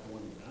waiter out the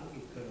window.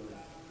 He could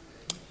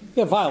have.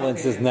 Yeah,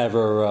 violence is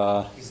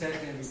never He said to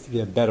him,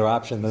 be a better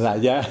option than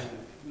that. Yeah.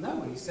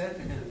 No, he said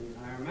to him,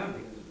 I remember,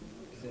 he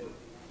said,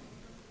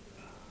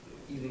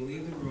 either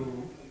leave the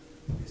room,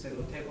 he said,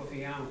 we'll take off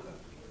your yarmulke.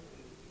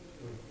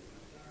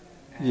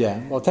 Yeah,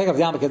 well, take off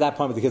the yarmulke at that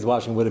point with the kids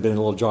watching would have been a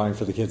little jarring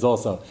for the kids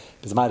also,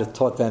 because it might have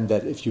taught them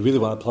that if you really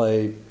want to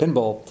play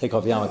pinball, take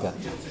off the yarmulke.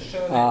 Just to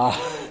show that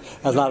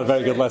That's not a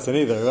very good lesson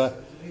either, right?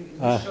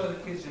 to show the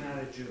kids you're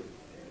not a Jew.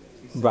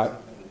 He said Right,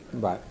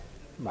 something like right.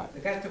 that. The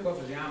guy took off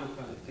his yarmulke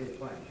and didn't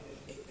play.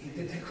 He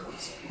did take off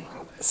his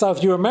yarmulke. So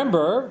if you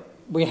remember,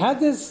 we had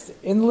this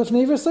in the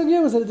Lifneiver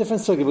sugya. Was it a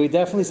different sugya? We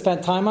definitely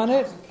spent time on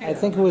it. I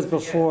think it was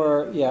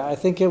before. Yeah, I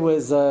think it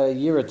was a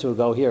year or two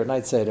ago here at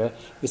Night Seder.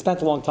 We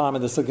spent a long time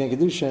in the sugya in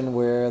Kedushin,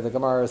 where the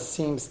Gemara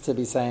seems to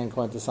be saying,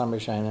 according to some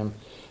Rishonim,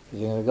 if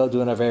you're going to go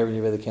do an aver,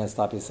 you really can't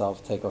stop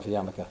yourself. Take off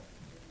your yarmulke.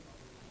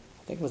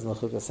 I think it was in the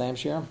Chukah Sam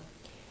Shir,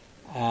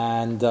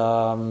 and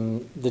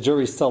the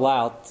jury's still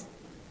out.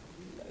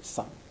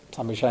 Some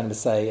Rishonim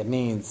say it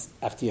means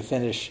after you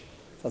finish.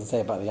 It doesn't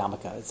say about the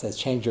yarmulke. It says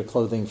change your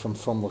clothing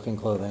from looking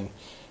clothing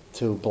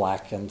to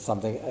black and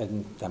something,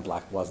 and then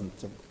black wasn't.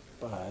 It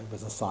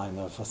was a sign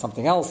of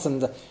something else,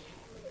 and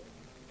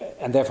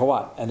therefore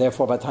what? And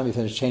therefore, by the time you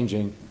finish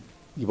changing,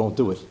 you won't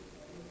do it.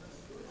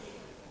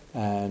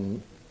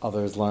 And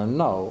others learn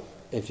no.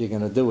 If you're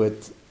going to do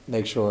it,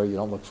 make sure you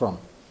don't look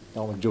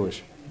don't look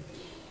Jewish.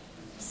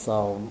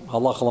 So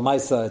halacha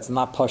l'maisa, it's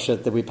not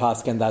pashut that we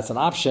paskin. That's an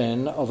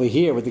option over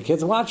here with the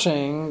kids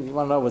watching. You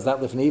want to know, was that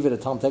lifneiva to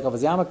tell him to take off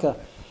his yarmulke?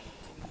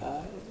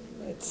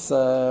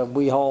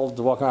 we hold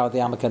walking around with the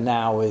yarmulke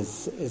now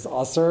is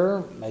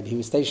usher. Maybe he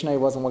was stationary,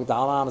 wasn't working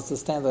down. It's the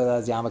standard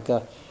as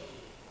yarmulke.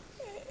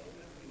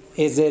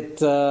 Is it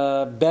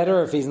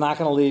better if he's not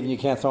going to leave and you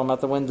can't throw him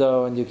out the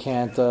window and you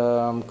can't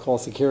call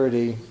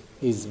security?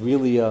 He's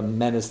really a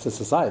menace to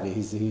society.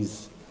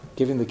 He's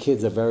giving the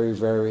kids a very,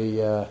 very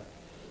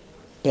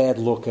bad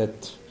look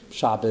at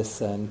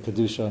Shabbos and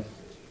Kedusha.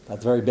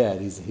 That's very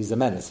bad. He's a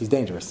menace. He's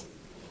dangerous.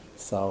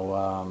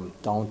 So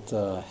don't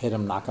hit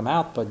him, knock him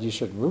out, but you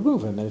should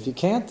remove him. And if you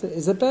can't,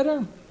 is it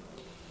better?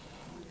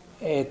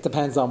 It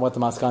depends on what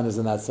the maskan is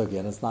in that sugya.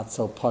 And it's not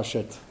so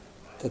pashut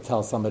to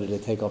tell somebody to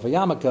take off a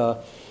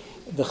yarmulke.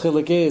 The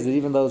chiluk is that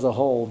even though there's a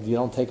hold, you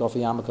don't take off a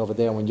yarmulke over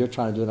there when you're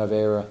trying to do an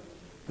avera.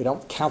 We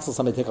don't counsel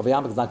somebody to take off a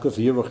yarmulke. It's not good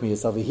for your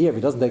ruchnius. Over here, if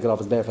he doesn't take it off,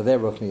 it's bad for their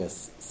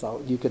ruchnius.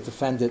 So you could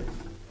defend it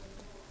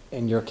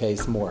in your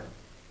case more.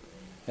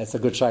 It's a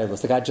good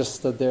shaylos. The guy just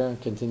stood there and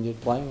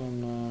continued playing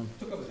and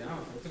took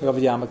off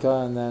the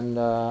yarmulke, and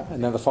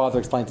then the father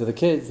explained to the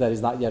kids that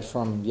he's not yet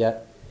from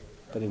yet,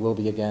 but he will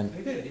be again.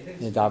 He did.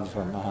 He davened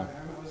for him.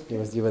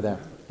 You were there.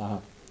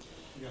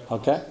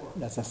 Okay,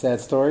 that's a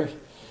sad story.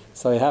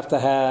 So you have to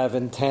have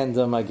in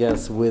tandem, I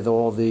guess, with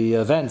all the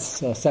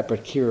events, a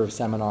separate kiruv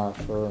seminar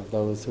for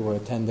those who are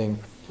attending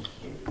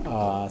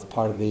as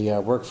part of the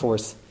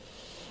workforce.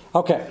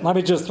 Okay, let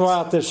me just throw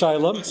out this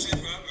shayla. I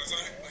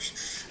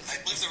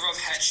believe the Rav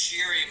had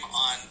shirim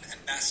on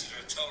Ambassador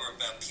Torah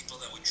about people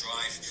that would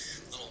drive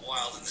a little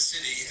wild in the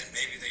city, and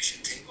maybe they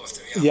should take off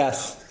their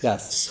yarmulke.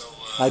 Yes. So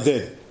I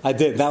did.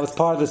 That was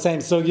part of the same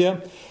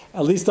sugya.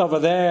 At least over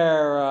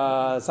there,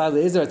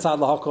 sadly, is there a tzad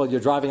lahakol?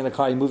 You're driving in a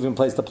car, you're moving from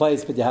place to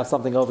place, but you have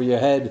something over your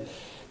head.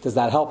 Does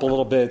that help a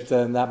little bit?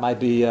 And that might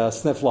be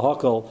sniff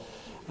lahakol.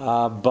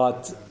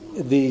 But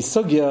the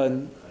sugya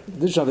and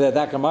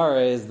that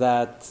Gemara is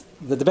that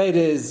the debate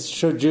is: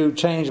 should you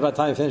change by the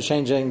time you finish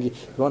changing? You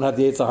won't have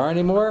the Yetzer Hara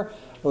anymore,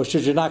 or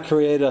should you not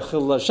create a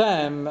chilul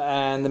Hashem?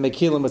 And the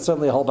Mekilim would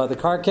certainly hold by the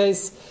car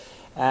case,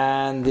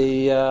 and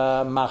the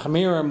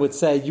Machmirim would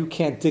say you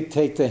can't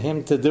dictate to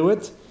him to do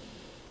it.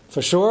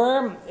 For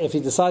sure, if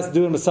he decides to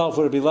do it himself,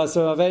 would it be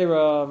lesser of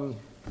Avera?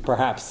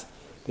 Perhaps,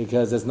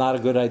 because it's not a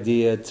good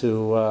idea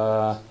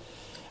to.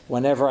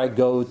 Whenever I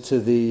go to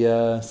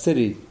the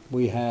city,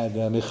 we had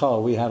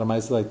Michal, we had a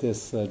mice like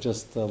this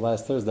just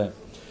last Thursday.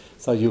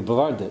 So you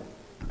bavard it.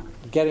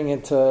 Getting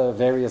into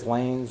various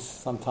lanes,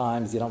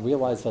 sometimes you don't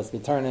realize it's supposed to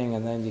be turning,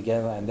 and then you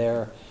get in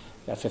there,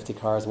 you got 50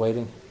 cars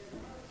waiting.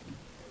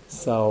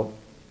 So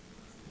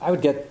I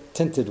would get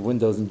tinted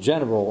windows in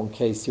general in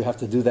case you have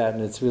to do that,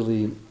 and it's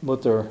really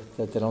mutter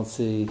that they don't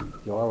see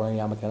you are wearing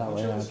yarmulke, not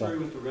wearing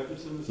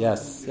yarmulke.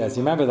 Yes, you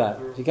remember that.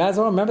 If you guys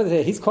don't remember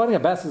that, he's quoting a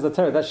Basses the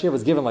Torah. That shir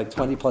was given like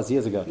 20 plus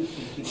years ago.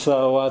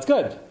 So it's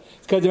good.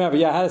 It's good to remember.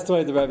 Yeah, I had a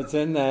story of the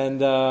Rebbetzin, and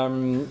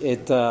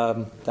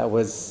that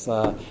was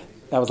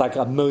like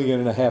 1.5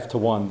 million to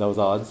 1. Those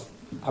odds.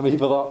 How many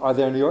people are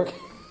there in New York?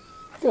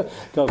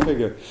 Go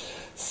figure.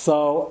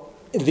 So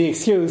the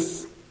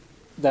excuse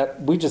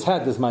that we just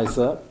had this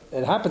Maisa,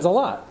 it happens a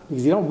lot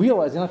because you don't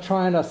realize, you're not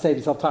trying to save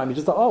yourself time. You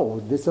just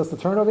this is just the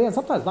turn over here, and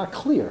sometimes it's not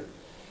clear.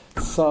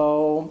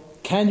 So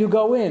can you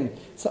go in?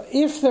 So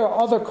if there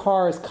are other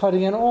cars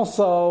cutting in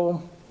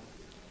also,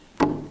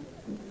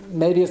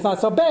 maybe it's not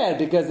so bad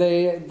because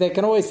they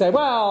can always say,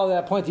 well,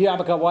 that point to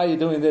yarmulke, why are you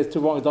doing this? Two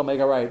wrongs don't make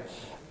it right.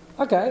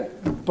 Okay,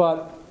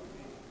 but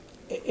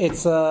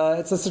it's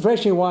a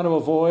situation you want to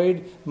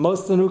avoid.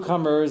 Most of the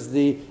newcomers,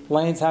 the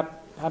lanes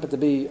happen to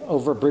be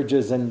over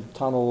bridges and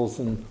tunnels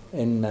in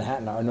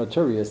Manhattan are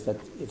notorious that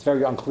it's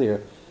very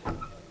unclear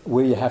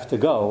where you have to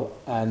go,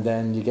 and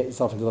then you get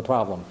yourself into the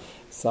problem.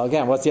 So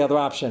again, what's the other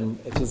option?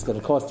 If it's going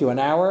to cost you an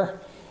hour,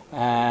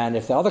 and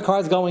if the other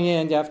car's going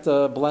in, you have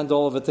to blend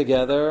all of it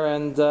together,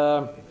 and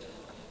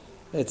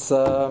it's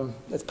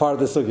part of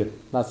the sugya,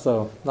 not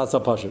so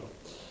pashut.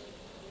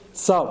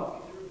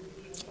 So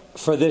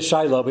for this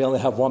Shiloh, we only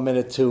have 1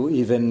 minute to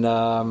even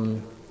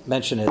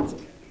mention it.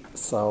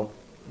 So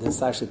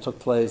this actually took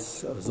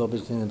place.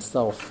 Zobishtin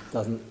himself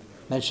doesn't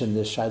mention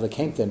this Shiloh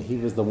came to him. He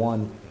was the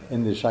one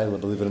in this Shiloh,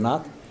 believe it or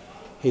not.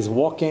 He's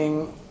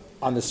walking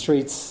on the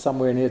streets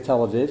somewhere near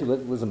Tel Aviv. He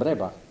was in Bnei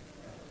Brak.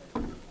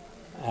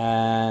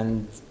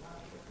 And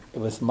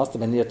it must have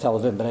been near Tel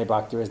Aviv, Bnei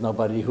Brak. There is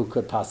nobody who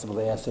could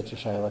possibly ask such a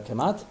Shiloh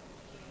Kamat.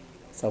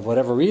 So for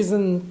whatever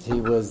reason, he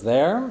was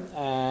there,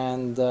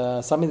 and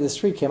somebody in the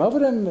street came over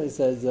to him. He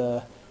says,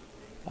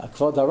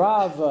 Kvod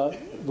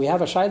Harav, we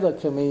have a Shiloh.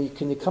 Can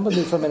you come with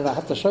me for a minute? I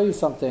have to show you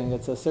something.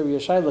 It's a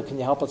serious Shiloh. Can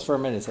you help us for a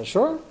minute? He says,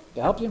 sure,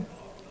 I'll help you.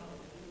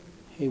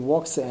 He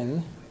walks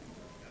in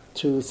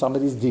to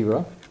somebody's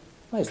dira.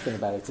 Nice thing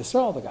about it, it's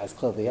Yisrael. The guy's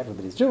clearly,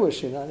 everybody's Jewish.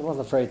 He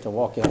wasn't afraid to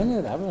walk in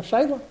and have a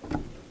Shiloh.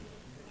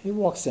 He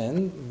walks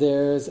in.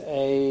 There's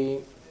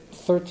a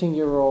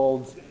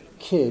 13-year-old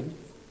kid.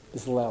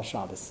 This is Leil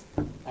Shabbos,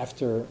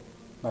 after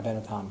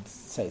Rabbeinu Tam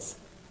says.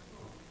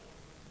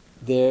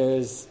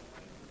 There's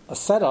a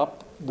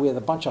setup with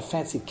a bunch of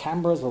fancy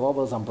cameras with all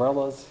those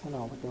umbrellas, like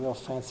a real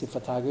fancy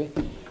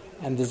photography.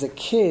 And there's a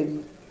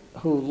kid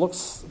who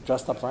looks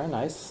dressed up very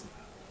nice,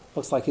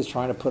 looks like he's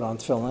trying to put on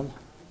tefillin,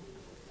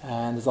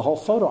 and there's a whole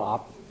photo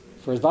op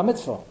for his bar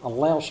mitzvah on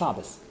Leil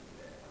Shabbos.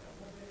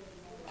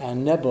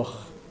 And Nebuch,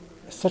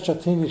 such a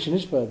tiny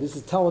shenishba, this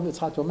is telling it's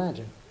hard to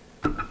imagine.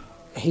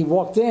 He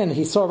walked in,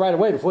 he saw right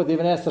away before they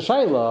even asked the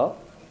Shaila.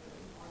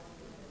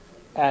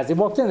 As he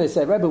walked in, they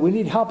said, Rebbe, we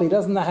need help. He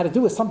doesn't know how to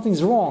do it.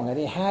 Something's wrong. And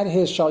he had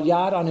his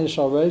shalyad on his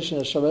shalrosh,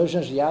 and his shalrosh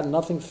and shalyad,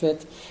 nothing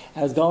fit.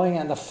 And it was going,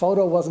 and the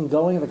photo wasn't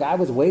going. The guy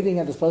was waiting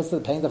at the place to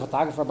paying the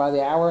photographer by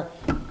the hour.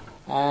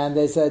 And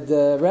they said,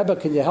 Rebbe,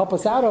 can you help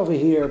us out over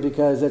here?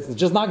 Because it's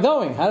just not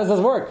going. How does this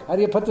work? How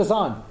do you put this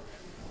on?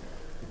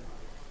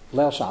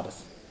 Leil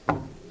Shabbos.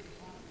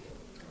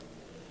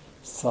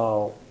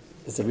 So,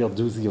 it's a real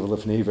doozy of a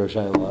lifnei iver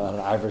shayla,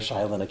 an iver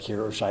shayla, and a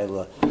kira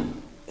shayla.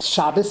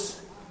 Shabbos.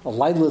 A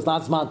Laila is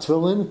not Zman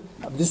Tvillin.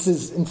 This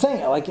is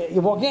insane. Like,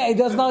 you walk in, he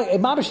doesn't know.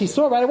 Mamish, he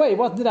saw right away. He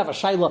didn't have a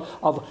Shaila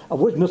of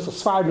which Nusach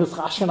Sfar,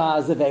 Nusach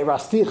Ashkenaz, of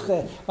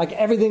Rastich. Like,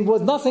 everything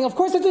was nothing. Of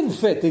course it didn't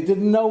fit. They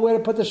didn't know where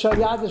to put the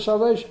Shalyad, the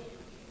Shalosh.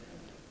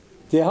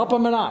 Do you help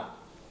him or not?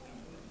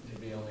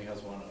 Maybe he only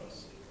has one of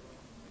us.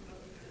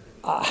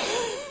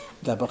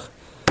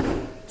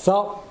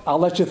 So, I'll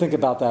let you think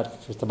about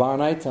that for tomorrow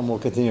night, and we'll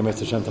continue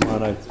Mr. Shem tomorrow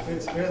night.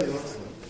 It's fairly awesome.